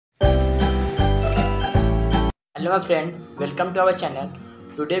Hello my friend, welcome to our channel.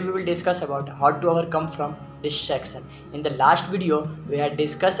 Today we will discuss about how to overcome from distraction. In the last video we had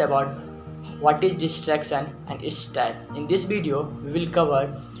discussed about what is distraction and its type. In this video we will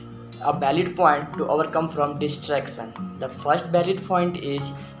cover a valid point to overcome from distraction. The first valid point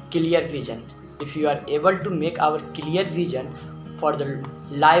is clear vision. If you are able to make our clear vision for the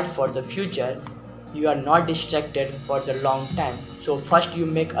life, for the future, you are not distracted for the long time. So first you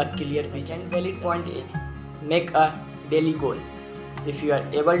make a clear vision. Valid point is make a daily goal. If you are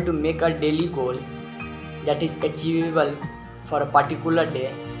able to make a daily goal that is achievable for a particular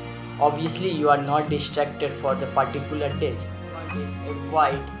day, obviously you are not distracted for the particular days.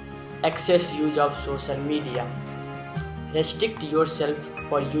 Avoid excess use of social media. Restrict yourself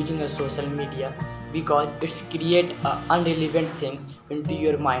for using a social media because it's create a unrelevant thing into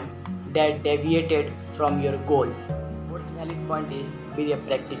your mind that deviated from your goal. Fourth valid point is be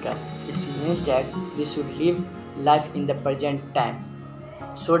practical. It means that we should live life in the present time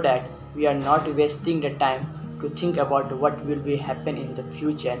so that we are not wasting the time to think about what will be happen in the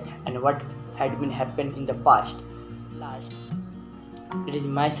future and what had been happened in the past. Last, it is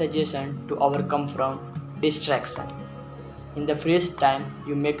my suggestion to overcome from distraction. In the free time,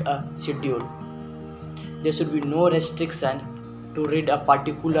 you make a schedule. There should be no restriction to read a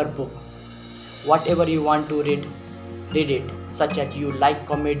particular book. Whatever you want to read it. Such as you like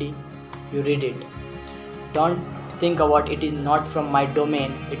comedy, you read it. Don't think about it is not from my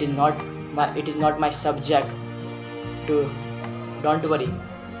domain. It is not my subject. Don't worry.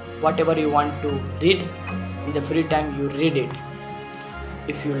 Whatever you want to read in the free time, you read it.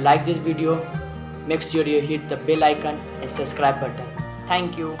 If you like this video, make sure you hit the bell icon and subscribe button.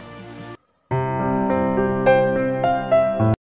 Thank you.